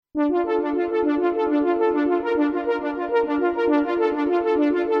Hello,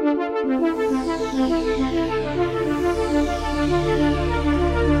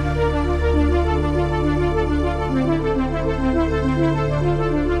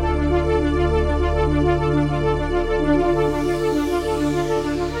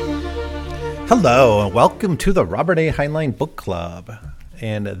 and welcome to the Robert A. Heinlein Book Club.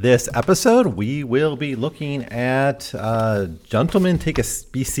 In this episode, we will be looking at Gentlemen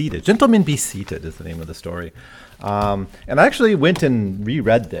Be Seated. Gentlemen Be Seated is the name of the story. And I actually went and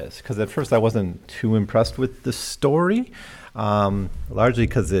reread this because at first I wasn't too impressed with the story, largely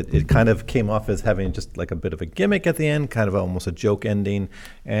because it kind of came off as having just like a bit of a gimmick at the end, kind of almost a joke ending.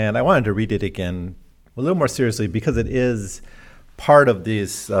 And I wanted to read it again a little more seriously because it is part of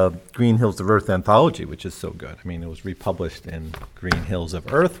this Green Hills of Earth anthology, which is so good. I mean, it was republished in Green Hills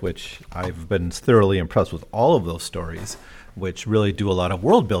of Earth, which I've been thoroughly impressed with all of those stories, which really do a lot of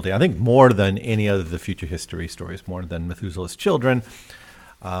world building. I think more than any other of the future history stories, more than Methuselah's Children,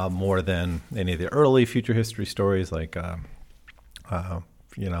 more than any of the early future history stories like, the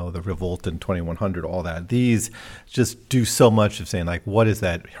Revolt in 2100, all that. These just do so much of saying, like, what is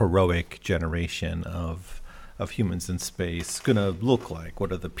that heroic generation of humans in space going to look like?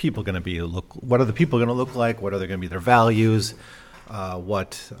 What are the people going to be? What are the people going to look like? What are going to be their values?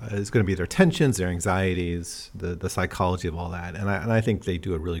 What is going to be their tensions, their anxieties, the psychology of all that? And I think they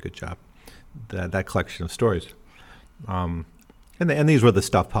do a really good job. That collection of stories, and these were the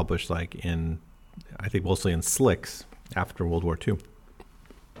stuff published like in, I think mostly in Slicks after World War II.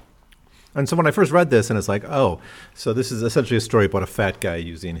 And so when I first read this, and it's like, oh, so this is essentially a story about a fat guy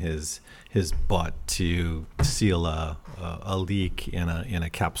using his butt to seal a leak in a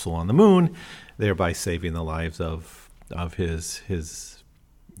capsule on the moon, thereby saving the lives of his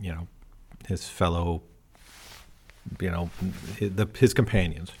fellow, his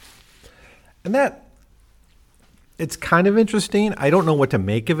companions. And that, it's kind of interesting. I don't know what to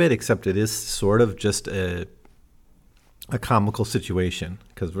make of it, except it is sort of just a comical situation,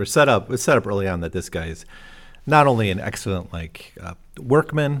 because it's set up early on that this guy's not only an excellent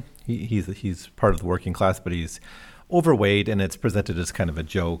workman, he's part of the working class, but he's overweight, and it's presented as kind of a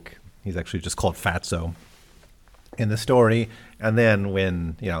joke. He's actually just called Fatso in the story. And then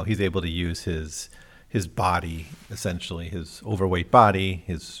when he's able to use his body, essentially his overweight body,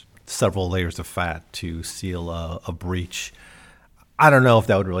 his several layers of fat to seal a breach. I don't know if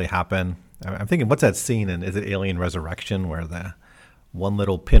that would really happen. I'm thinking, what's that scene in, is it Alien Resurrection, where the one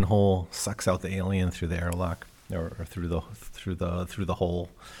little pinhole sucks out the alien through the airlock or through the hole,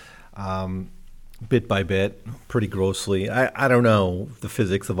 bit by bit, pretty grossly. I don't know the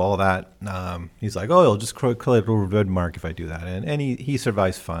physics of all that. He's like, oh, it'll just collect a little red mark if I do that, and he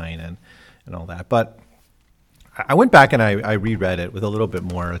survives fine and all that. But I went back and I reread it with a little bit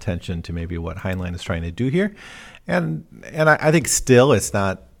more attention to maybe what Heinlein is trying to do here, and I think still it's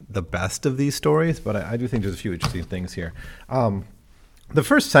not the best of these stories, but I do think there's a few interesting things here. The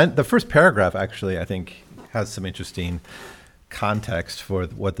first paragraph actually, I think, has some interesting context for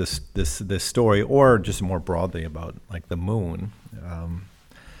what this story, or just more broadly about like the moon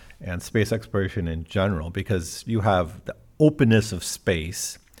and space exploration in general, because you have the openness of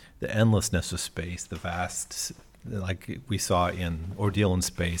space, the endlessness of space, the vast, like we saw in Ordeal in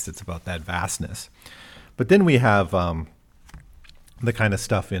Space. It's about that vastness, but then we have the kind of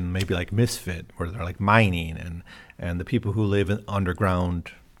stuff in maybe like Misfit, where they're like mining and the people who live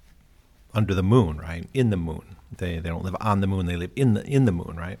underground under the moon, right? In the moon. They don't live on the moon, they live in the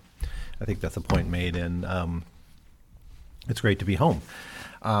moon, right? I think that's a point made in It's Great to Be Home.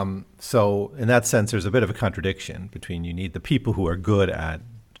 So in that sense, there's a bit of a contradiction between you need the people who are good at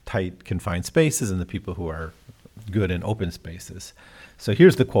tight, confined spaces and the people who are good in open spaces. So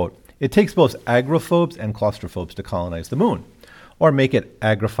here's the quote. It takes both agrophobes and claustrophobes to colonize the moon, or make it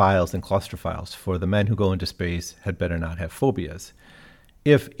agrophiles and claustrophiles, for the men who go into space had better not have phobias.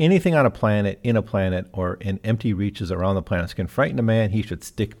 If anything on a planet, in a planet, or in empty reaches around the planets can frighten a man, he should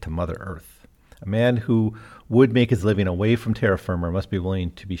stick to Mother Earth. A man who would make his living away from terra firma must be willing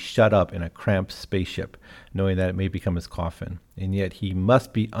to be shut up in a cramped spaceship, knowing that it may become his coffin. And yet he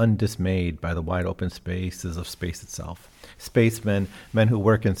must be undismayed by the wide open spaces of space itself. Spacemen, men who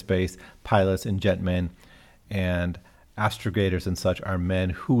work in space, pilots and jetmen, and astrogators and such are men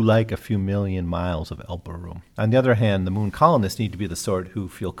who like a few million miles of elbow room. On the other hand, the moon colonists need to be the sort who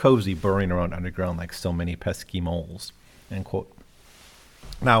feel cozy burrowing around underground like so many pesky moles. End quote.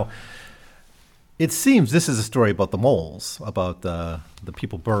 Now, it seems this is a story about the moles, about the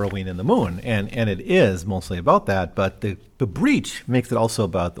people burrowing in the moon, and it is mostly about that, but the breach makes it also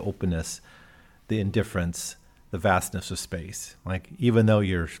about the openness, the indifference, the vastness of space. Like even though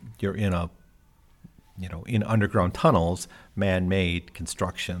you're in a in underground tunnels, man-made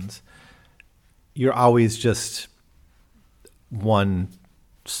constructions, you're always just one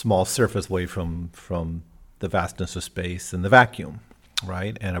small surface away from the vastness of space and the vacuum,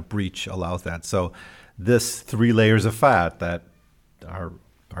 right? And a breach allows that. So this 3 layers of fat that our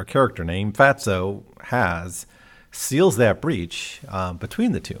character name Fatso has seals that breach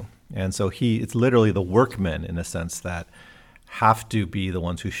between the two. And so it's literally the workmen, in a sense, that have to be the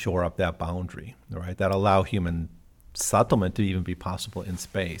ones who shore up that boundary, right? That allow human settlement to even be possible in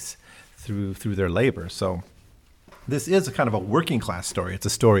space through their labor. So this is a kind of a working class story. It's a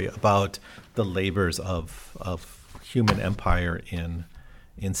story about the labors of human empire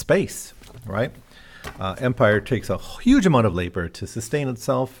in space, right? Empire takes a huge amount of labor to sustain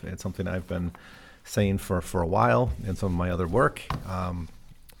itself. It's something I've been saying for a while in some of my other work.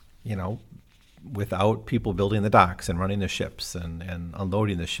 Without people building the docks and running the ships and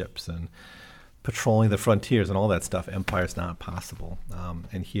unloading the ships and patrolling the frontiers and all that stuff, empire is not possible.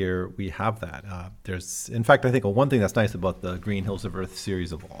 And here we have that. In fact, I think one thing that's nice about the Green Hills of Earth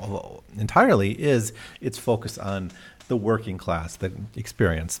series entirely is its focus on the working class, the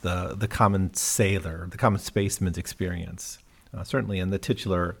experience, the common sailor, the common spaceman's experience. Certainly in the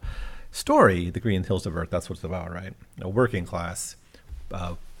titular story, The Green Hills of Earth, that's what it's about, right? A working class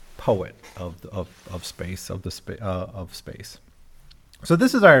poet of space, of space. So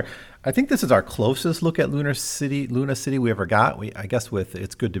I think this is our closest look at Luna City we ever got. I guess with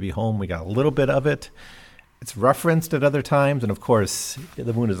It's Good to Be Home, we got a little bit of it. It's referenced at other times, and of course,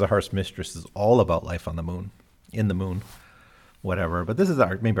 The Moon is a Harsh Mistress is all about life on the moon, in the moon, whatever. But this is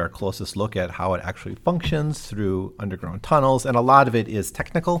maybe our closest look at how it actually functions through underground tunnels, and a lot of it is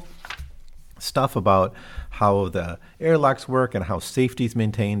technical stuff about how the airlocks work and how safety is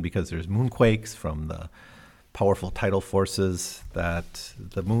maintained because there's moonquakes from the powerful tidal forces that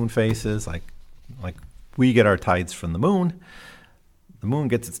the moon faces. Like we get our tides from the moon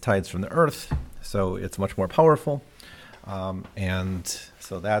gets its tides from the Earth, so it's much more powerful. And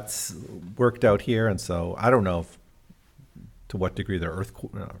so that's worked out here. And so I don't know to what degree there are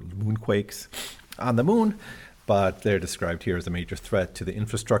moonquakes on the moon, but they're described here as a major threat to the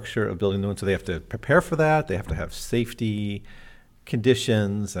infrastructure of building the moon. So they have to prepare for that. They have to have safety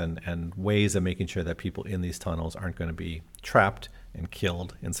conditions and ways of making sure that people in these tunnels aren't going to be trapped and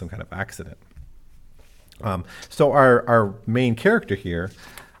killed in some kind of accident. So our main character here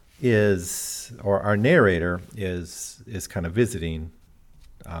our narrator is kind of visiting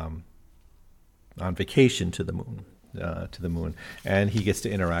on vacation to the moon. And he gets to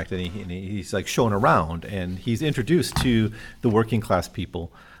interact, and he's like shown around, and he's introduced to the working class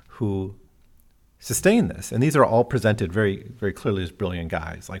people who sustain this. And these are all presented very, very clearly as brilliant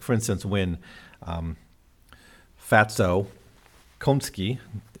guys. Like, for instance, when Fatso Konski,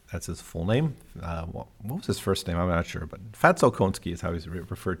 that's his full name. What was his first name? I'm not sure, but Fatso Konski is how he's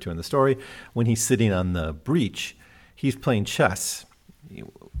referred to in the story. When he's sitting on the breach, he's playing chess,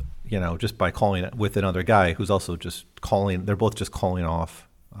 just by calling it with another guy who's also just calling. They're both just calling off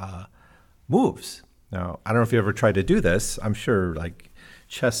moves. Now, I don't know if you ever tried to do this. I'm sure like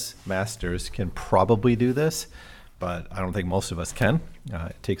chess masters can probably do this, but I don't think most of us can.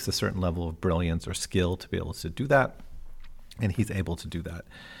 It takes a certain level of brilliance or skill to be able to do that, and he's able to do that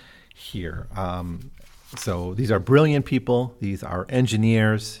here. So these are brilliant people. These are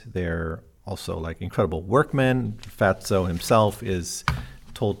engineers. They're also like incredible workmen. Fatso himself is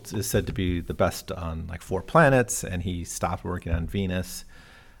said to be the best on like 4 planets, and he stopped working on Venus.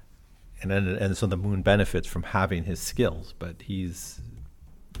 And so the moon benefits from having his skills, but he's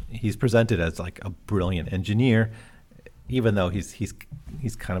presented as like a brilliant engineer, even though he's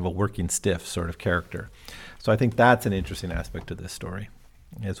kind of a working stiff sort of character. So I think that's an interesting aspect of this story,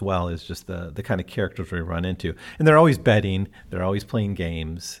 as well as just the kind of characters we run into. And they're always betting. They're always playing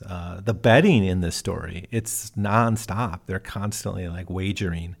games. The betting in this story, it's nonstop. They're constantly like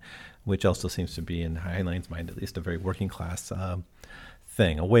wagering, which also seems to be in Heinlein's mind, at least, a very working class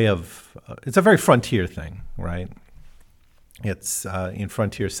thing, a way of, it's a very frontier thing, right? It's in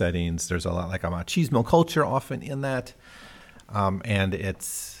frontier settings. There's a lot like a machismo culture often in that. And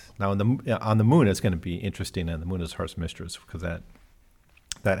it's now on the moon, it's going to be interesting. And the moon is Harsh Mistress, because that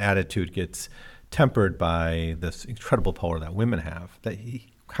attitude gets tempered by this incredible power that women have.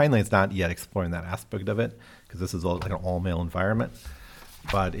 Heinlein's not yet exploring that aspect of it, because this is like an all-male environment.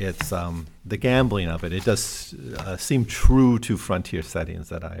 But it's the gambling of it. It does seem true to frontier settings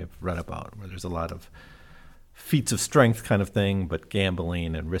that I've read about, where there's a lot of feats of strength kind of thing, but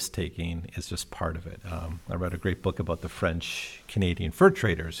gambling and risk-taking is just part of it. I read a great book about the French-Canadian fur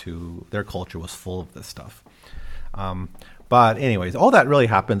traders, who their culture was full of this stuff. But anyways, all that really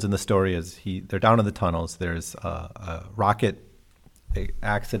happens in the story is they're down in the tunnels. There's a rocket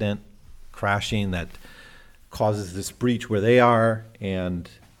accident crashing that causes this breach where they are, and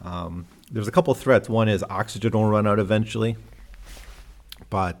there's a couple of threats. One is oxygen will run out eventually,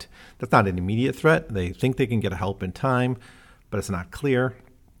 but that's not an immediate threat. They think they can get help in time, but it's not clear.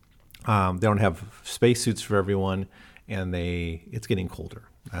 They don't have spacesuits for everyone, and it's getting colder.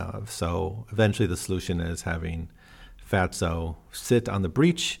 So eventually the solution is having Fatso sit on the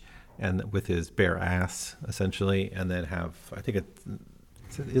breach and with his bare ass, essentially, and then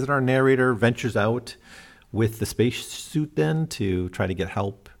is it our narrator ventures out with the spacesuit then to try to get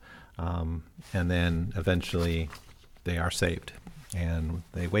help, and then eventually they are saved. And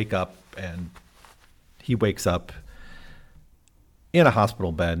they wake up, and he wakes up in a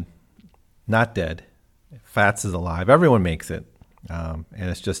hospital bed, not dead. Fats is alive. Everyone makes it. And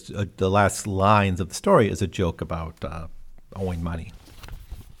it's just the last lines of the story is a joke about owing money.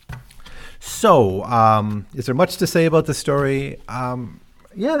 So, is there much to say about the story?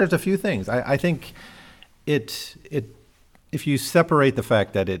 Yeah, there's a few things. I think it if you separate the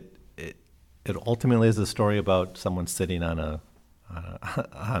fact that it ultimately is a story about someone sitting on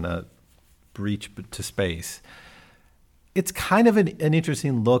a breach to space, it's kind of an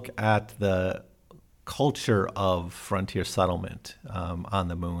interesting look at the culture of frontier settlement on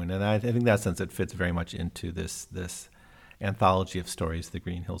the moon, and I think in that sense it fits very much into this anthology of stories, The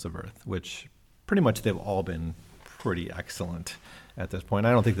Green Hills of Earth, which pretty much they've all been pretty excellent at this point.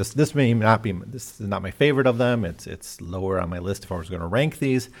 I don't think this is not my favorite of them. It's lower on my list if I was going to rank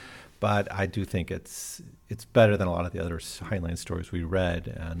these, but I do think it's better than a lot of the other Heinlein stories we read,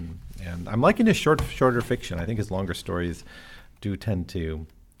 and I'm liking his shorter fiction. I think his longer stories do tend to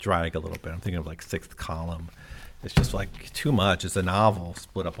drag a little bit. I'm thinking of like Sixth Column. It's just like too much. It's a novel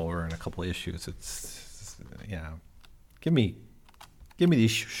split up over in a couple of issues. It's give me these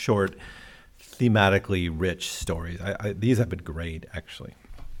short, thematically rich stories. These have been great, actually.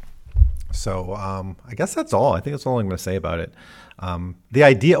 So I guess that's all. I think that's all I'm going to say about it. The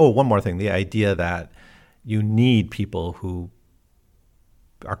idea. Oh, one more thing. The idea that you need people who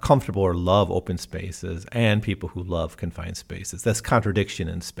are comfortable or love open spaces and people who love confined spaces. That's contradiction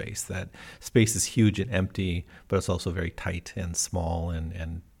in space, that space is huge and empty, but it's also very tight and small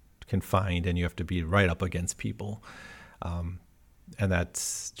and confined, and you have to be right up against people. And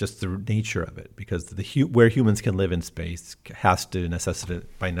that's just the nature of it, because where humans can live in space has to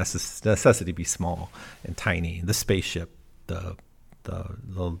by necessity be small and tiny. The spaceship, the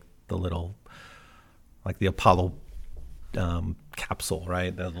little, like the Apollo capsule,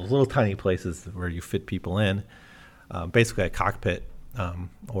 right? Those little tiny places where you fit people in, basically a cockpit,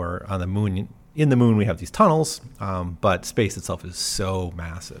 or on the moon. In the moon, we have these tunnels, but space itself is so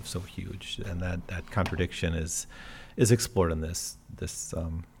massive, so huge, and that contradiction is explored in this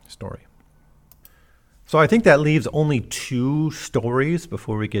story. So I think that leaves only 2 stories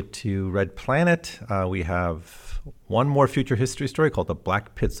before we get to Red Planet. We have one more future history story called The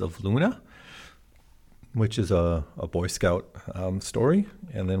Black Pits of Luna, which is a Boy Scout story.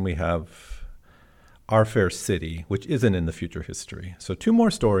 And then we have Our Fair City, which isn't in the future history. So 2 more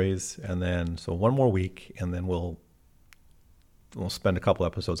stories, and then so 1 more week, and then we'll spend a couple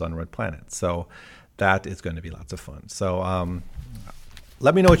episodes on Red Planet. So that is going to be lots of fun. So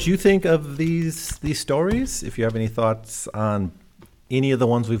let me know what you think of these stories. If you have any thoughts on any of the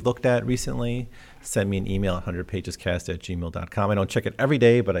ones we've looked at recently, send me an email at 100pagescast@gmail.com. I don't check it every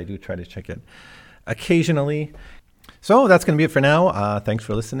day, but I do try to check it occasionally. So that's going to be it for now. Thanks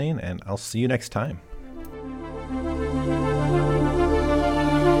for listening, and I'll see you next time.